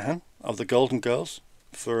McClanahan of the Golden Girls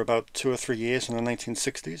for about 2 or 3 years in the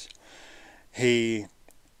 1960s. He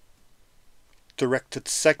directed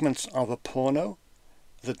segments of a porno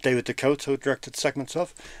that David Dakota directed segments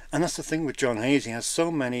of, and that's the thing with John Hayes. He has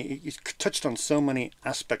so many. He's touched on so many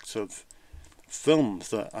aspects of films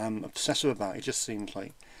that I'm obsessive about. It just seems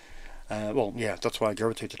like, well, yeah, that's why I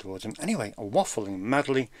gravitated towards him. Anyway, a waffling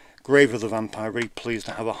madly. Grave of the Vampire. Really pleased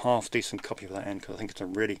to have a half decent copy of that in, because I think it's a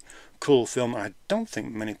really cool film. I don't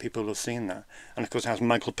think many people have seen that. And of course, it has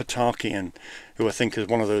Michael Pataki in, who I think is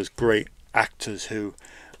one of those great actors who,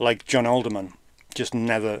 like John Alderman, just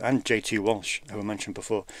never, and J.T. Walsh, who I mentioned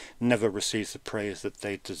before, never receives the praise that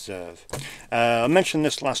they deserve. I mentioned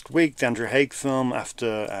this last week, the Andrew Haigh film,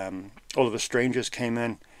 after All of the Strangers came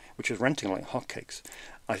in, which was renting like hotcakes.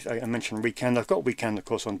 I mentioned Weekend. I've got Weekend, of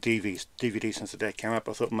course, on DVD since the day it came out,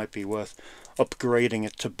 but I thought it might be worth upgrading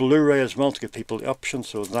it to Blu-ray as well to give people the option,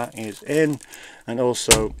 so that is in. And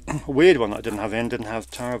also, a weird one that I didn't have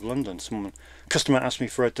Tower of London. Customer asked me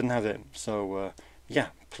for it, didn't have it. So, yeah,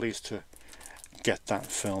 pleased to get that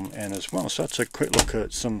film in as well. So that's a quick look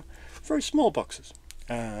at some very small boxes.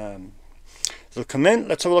 They'll come in.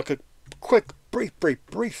 Let's have a look at quick,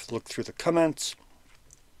 brief look through the comments.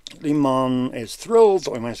 Limon is thrilled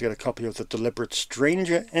that we managed to get a copy of The Deliberate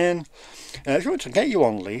Stranger in. If you want to get you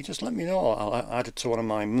on, Lee, just let me know. I'll add it to one of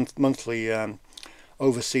my monthly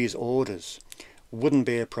overseas orders. Wouldn't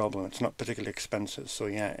be a problem. It's not particularly expensive. So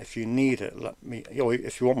yeah, if you need it, let me. Or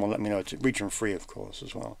if you want one, let me know. It's region free, of course,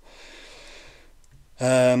 as well.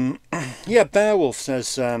 Yeah, Beowulf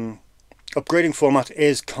says upgrading format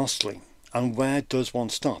is costly, and where does one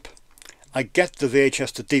stop? I get the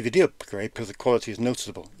VHS to DVD upgrade because the quality is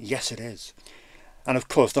noticeable. Yes, it is. And of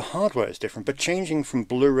course, the hardware is different, but changing from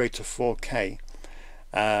Blu-ray to 4K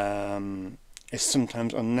is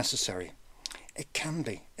sometimes unnecessary. It can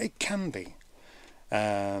be. It can be.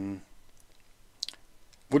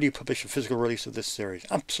 Would you publish a physical release of this series?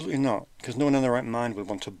 Absolutely not, because no one in their right mind would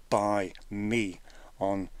want to buy me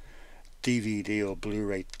on DVD or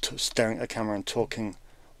Blu-ray staring at the camera and talking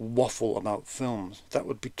waffle about films. That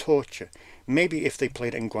would be torture. Maybe if they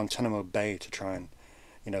played it in Guantanamo Bay to try and,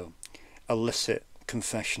 you know, elicit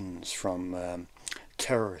confessions from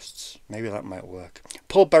terrorists. Maybe that might work.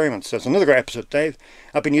 Paul Berryman says, another great episode, Dave.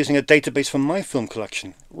 I've been using a database for my film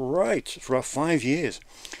collection. Right, for about 5 years.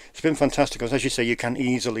 It's been fantastic, because as you say, you can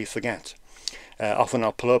easily forget. Often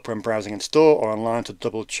I'll pull up when browsing in store or online to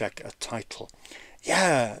double check a title.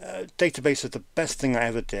 Yeah, database is the best thing I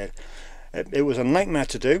ever did. It was a nightmare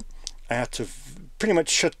to do. I had to pretty much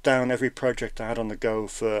shut down every project I had on the go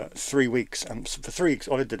for 3 weeks. And for 3 weeks,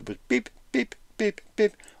 all I did was beep, beep, beep,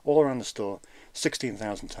 beep, all around the store,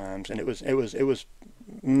 16,000 times. And it was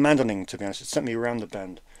maddening, to be honest. It sent me around the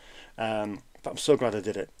bend. But I'm so glad I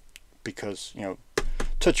did it, because, you know,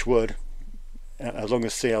 touch wood, as long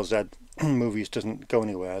as CLZ movies doesn't go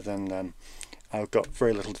anywhere, then I've got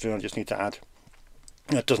very little to do. I just need to add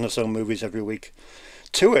a dozen or so movies every week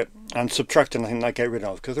to it and subtract anything I get rid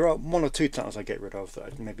of, because there are 1 or 2 titles I get rid of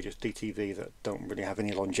that maybe just DTV that don't really have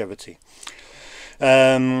any longevity.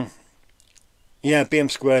 Yeah,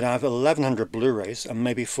 BM squared, I have 1,100 Blu-rays and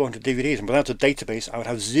maybe 400 DVDs, and without a database I would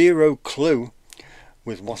have zero clue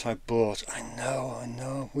with what I bought. I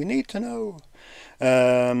know, we need to know.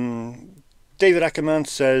 David Ackerman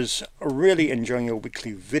says, really enjoying your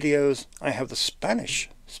weekly videos. I have the Spanish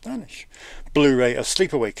Blu-ray of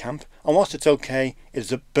Sleepaway Camp, and whilst it's okay,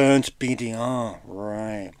 it's a burnt BDR.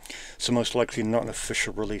 Right, so most likely not an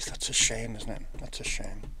official release. That's a shame, isn't it? That's a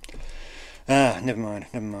shame. Never mind.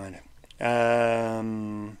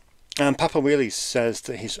 And Papa Wheelie says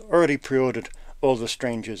that he's already pre-ordered All the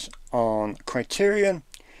Strangers on Criterion.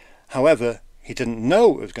 However, he didn't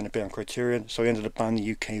know it was going to be on Criterion, so he ended up buying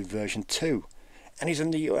the UK version too, and he's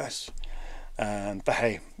in the US. But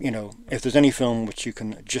hey, you know, if there's any film which you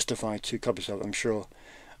can justify 2 copies of, I'm sure,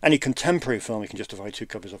 any contemporary film you can justify 2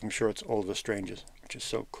 copies of, I'm sure it's All the Strangers, which is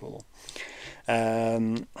so cool. Yeah,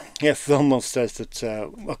 Philmont says that,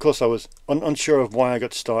 of course I was unsure of why I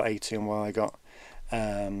got Star 80 and why I got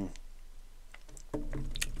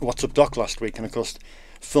What's Up Doc last week, and of course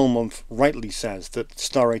Philmont rightly says that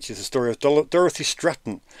Star 80 is the story of Dorothy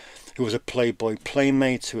Stratton, who was a Playboy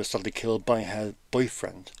playmate who was sadly killed by her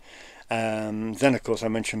boyfriend. Then of course I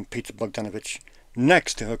mentioned Peter Bogdanovich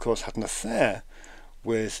next, who of course had an affair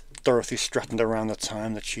with Dorothy Stratton around the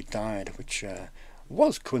time that she died, which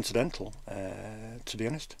was coincidental, to be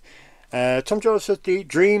honest. Tom Jones says the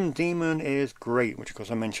Dream Demon is great, which of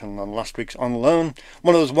course I mentioned on last week's On Loan.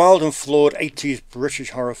 One of those wild and flawed 80s British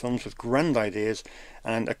horror films with grand ideas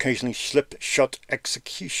and occasionally slip-shot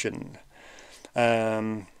execution.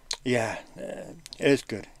 Yeah, it is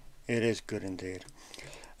good. It is good indeed.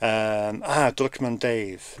 Deluxeman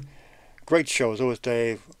Dave. Great show as always,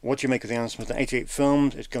 Dave. What do you make of the announcement that 88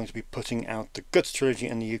 Films is going to be putting out the Guts trilogy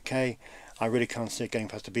in the UK? I really can't see it getting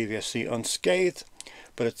past the BBFC unscathed,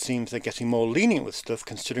 but it seems they're getting more lenient with stuff,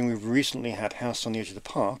 considering we've recently had House on the Edge of the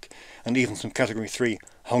Park and even some Category 3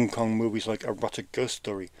 Hong Kong movies like Erotic Ghost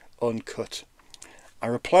Story uncut. I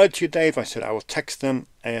replied to you, Dave. I said I will text them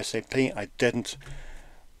ASAP. I didn't.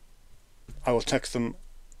 I will text them.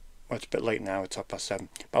 Well, it's a bit late now. It's 7:30.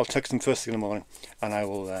 But I'll text them first thing in the morning, and I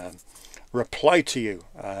will reply to you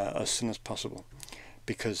as soon as possible,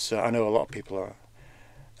 because I know a lot of people are.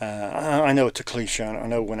 I know it's a cliche. I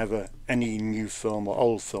know whenever any new film, or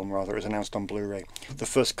old film rather, is announced on Blu-ray, the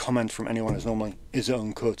first comment from anyone is normally, "Is it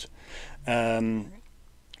uncut?"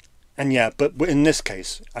 And yeah, but in this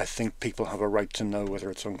case, I think people have a right to know whether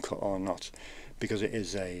it's uncut or not, because it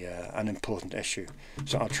is an important issue.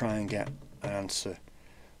 So I'll try and get an answer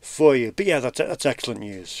for you. But yeah, that's excellent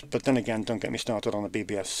news. But then again, don't get me started on the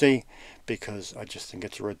BBFC, because I just think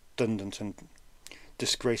it's a redundant and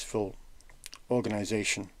disgraceful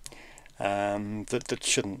organisation that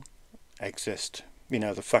shouldn't exist. You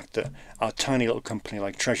know, the fact that our tiny little company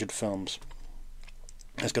like Treasured Films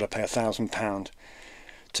has got to pay £1,000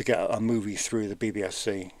 to get a movie through the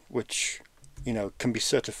BBFC, which, you know, can be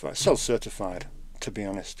certified, self-certified, to be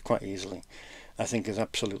honest, quite easily, I think is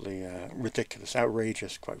absolutely ridiculous,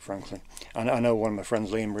 outrageous, quite frankly. And I know one of my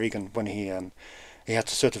friends, Liam Regan, when he had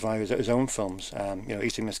to certify his own films, you know,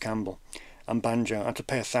 Eating Miss Campbell and Banjo, had to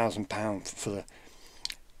pay £1,000 for the.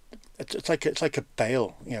 It's like a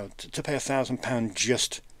bail, you know, to pay £1,000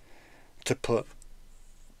 just to put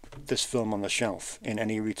this film on the shelf in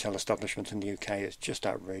any retail establishment in the UK is just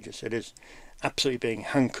outrageous. It is absolutely being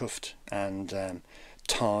handcuffed and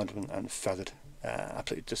tarred and feathered.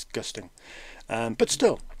 Absolutely disgusting. But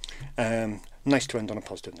still, nice to end on a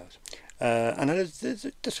positive note. And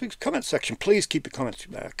this week's comment section. Please keep your comments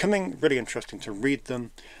coming. Really interesting to read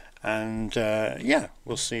them. And yeah,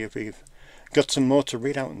 we'll see if we've got some more to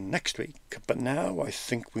read out next week. But now I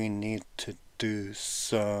think we need to do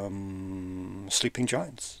some Sleeping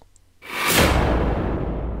Giants.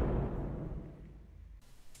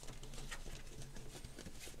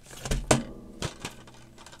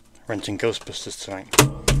 Renting Ghostbusters tonight.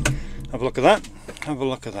 Have a look at that. Have a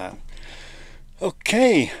look at that.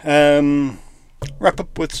 Okay. Wrap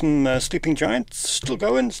up with some Sleeping Giants. Still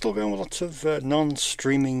going with lots of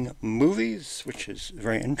non-streaming movies, which is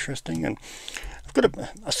very interesting. And I've got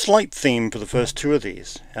a slight theme for the first two of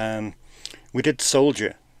these. We did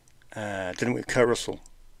Soldier, didn't we, with Kurt Russell,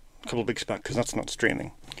 a couple of weeks back, because that's not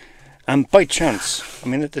streaming. And by chance, I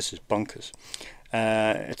mean, this is bonkers.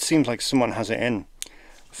 It seems like someone has it in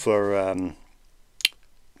for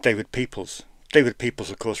David Peoples. David Peoples,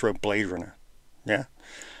 of course, wrote Blade Runner. Yeah.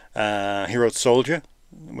 He wrote Soldier,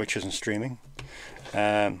 which isn't streaming.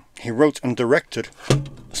 He wrote and directed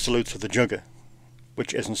Salute to the Jugger,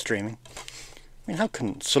 which isn't streaming. I mean, how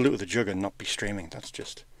can Salute to the Jugger not be streaming? That's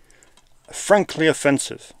just frankly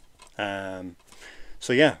offensive.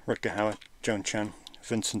 So yeah, Rutger Hauer, Joan Chen,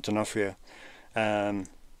 Vincent D'Onofrio.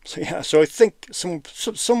 So I think someone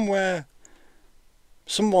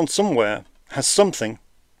somewhere has something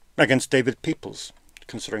against David Peoples,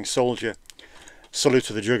 considering Soldier, Salute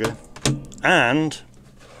to the Jugger, and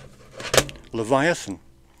Leviathan.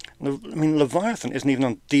 I mean, Leviathan isn't even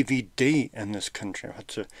on DVD in this country. I had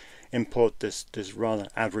to import this rather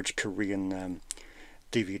average Korean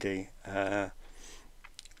DVD.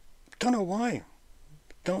 Don't know why.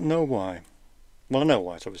 Don't know why. Well, I know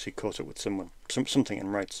why. It's obviously caught up with something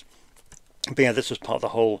in rights. But yeah, this was part of the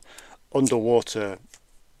whole underwater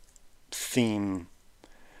theme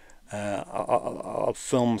of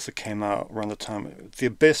films that came out around the time. The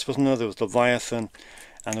Abyss, wasn't there? There was Leviathan,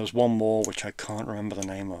 and there was one more which I can't remember the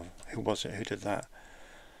name of. Who was it? Who did that?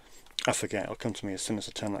 I forget. It'll come to me as soon as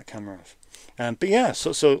I turn that camera off. But yeah,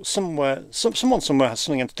 so someone somewhere has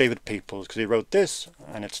something against David Peoples because he wrote this,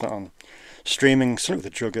 and it's not on streaming. Salute the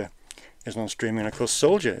Jugger isn't on streaming, and of course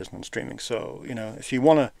Soldier isn't on streaming. So, you know, if you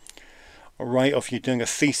want to write off, you're doing a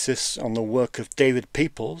thesis on the work of David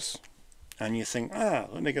Peoples, and you think,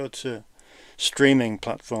 let me go to streaming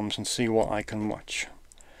platforms and see what I can watch,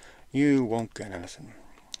 you won't get anything,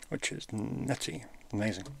 which is nutty,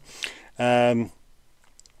 amazing.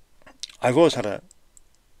 I've always had a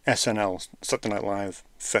SNL, Saturday Night Live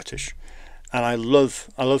fetish, and I love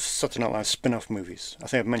Saturday Night Live spin-off movies. I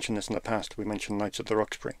think I've mentioned this in the past. We mentioned Nights at the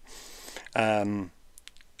Roxbury, and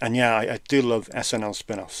yeah, I do love SNL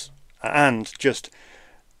spin-offs and just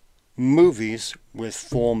movies with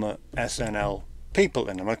former SNL people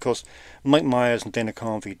in them. Of course, Mike Myers and Dana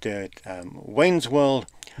Carvey did Wayne's World.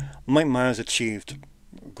 Mike Myers achieved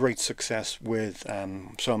great success with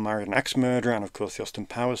So I Married an Axe-Murderer, and of course the Austin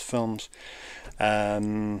Powers films.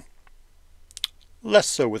 Less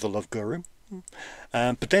so with The Love Guru.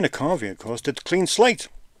 But Dana Carvey, of course, did Clean Slate,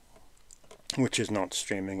 which is not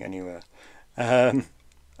streaming anywhere. And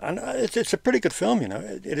it's a pretty good film, you know.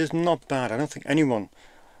 It is not bad. I don't think anyone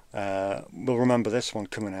will remember this one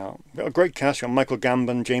coming out. Got a great cast. You've got Michael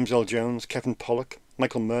Gambon, James L. Jones, Kevin Pollak,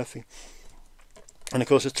 Michael Murphy. And of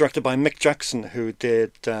course it's directed by Mick Jackson, who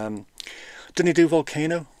did... didn't he do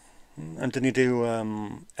Volcano? And didn't he do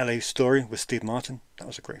LA Story with Steve Martin? That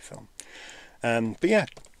was a great film. But yeah,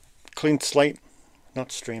 Clean Slate,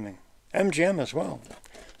 not streaming. MGM as well.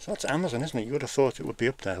 So that's Amazon, isn't it? You would have thought it would be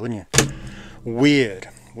up there, wouldn't you? Weird.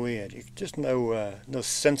 You just no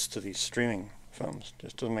sense to these streaming films.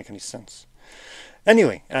 Just doesn't make any sense.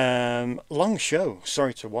 Anyway, long show.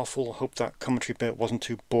 Sorry to waffle. Hope that commentary bit wasn't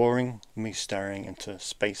too boring. Me staring into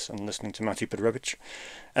space and listening to Matthew Podrevich.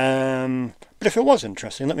 But if it was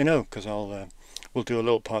interesting, let me know, because we'll do a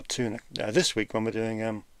little part 2 this week when we're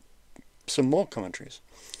doing some more commentaries.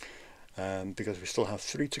 Because we still have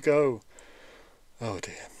 3 to go. Oh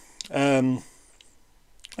dear.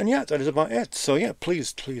 And yeah, that is about it. So yeah,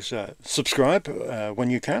 please subscribe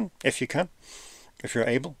when you can, if you're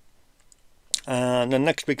able. And then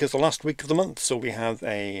next week is the last week of the month, so we have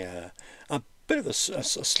a bit of a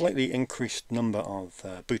slightly increased number of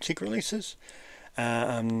boutique releases.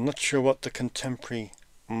 I'm not sure what the contemporary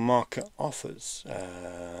market offers,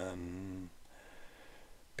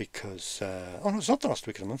 because oh no, it's not the last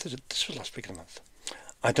week of the month, is it? This was last week of the month.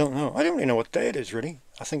 I don't know. I don't really know what day it is, really.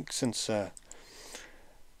 I think since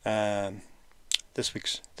this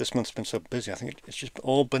month's been so busy, I think it's just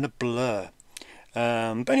all been a blur.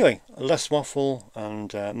 But anyway, less waffle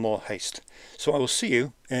and more haste. So I will see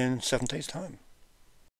you in 7 days' time.